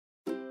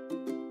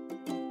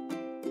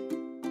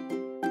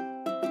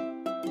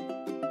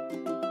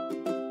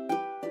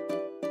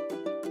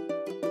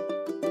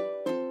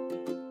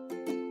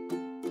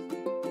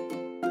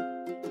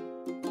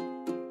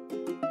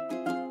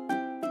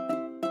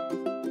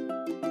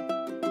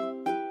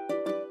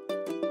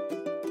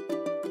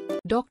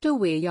Dr.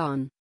 Wei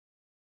Yan,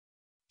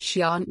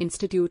 Xi'an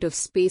Institute of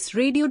Space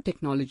Radio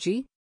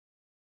Technology.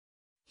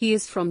 He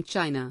is from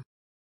China.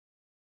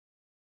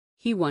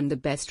 He won the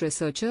Best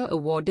Researcher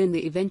Award in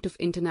the event of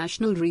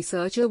International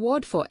Research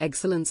Award for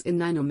Excellence in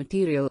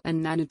Nanomaterial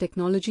and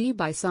Nanotechnology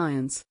by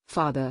Science,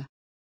 Father.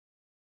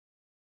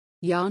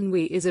 Yan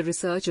Wei is a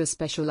researcher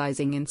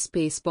specializing in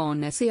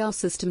spaceborne SAR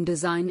system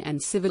design and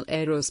civil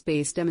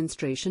aerospace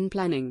demonstration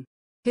planning.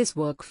 His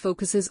work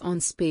focuses on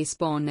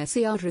spaceborne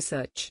SAR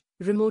research,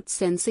 remote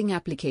sensing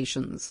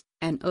applications,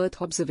 and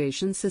Earth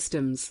observation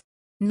systems.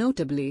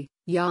 Notably,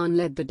 Yan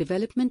led the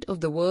development of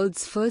the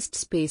world's first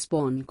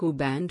spaceborne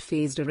co-band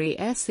phased array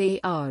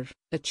SAR,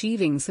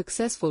 achieving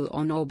successful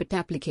on-orbit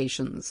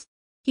applications.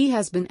 He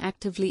has been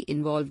actively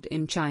involved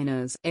in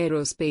China's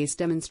aerospace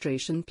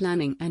demonstration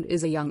planning and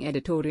is a young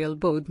editorial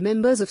board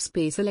member of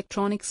Space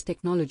Electronics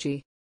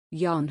Technology.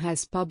 Yan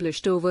has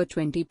published over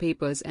 20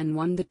 papers and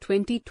won the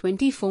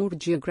 2024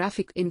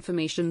 Geographic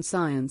Information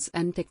Science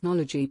and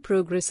Technology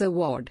Progress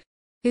Award.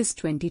 His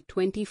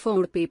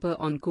 2024 paper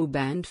on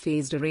co-band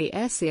phased array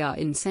SAR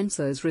in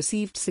sensors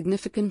received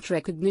significant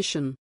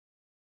recognition.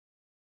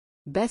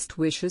 Best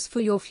wishes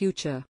for your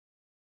future.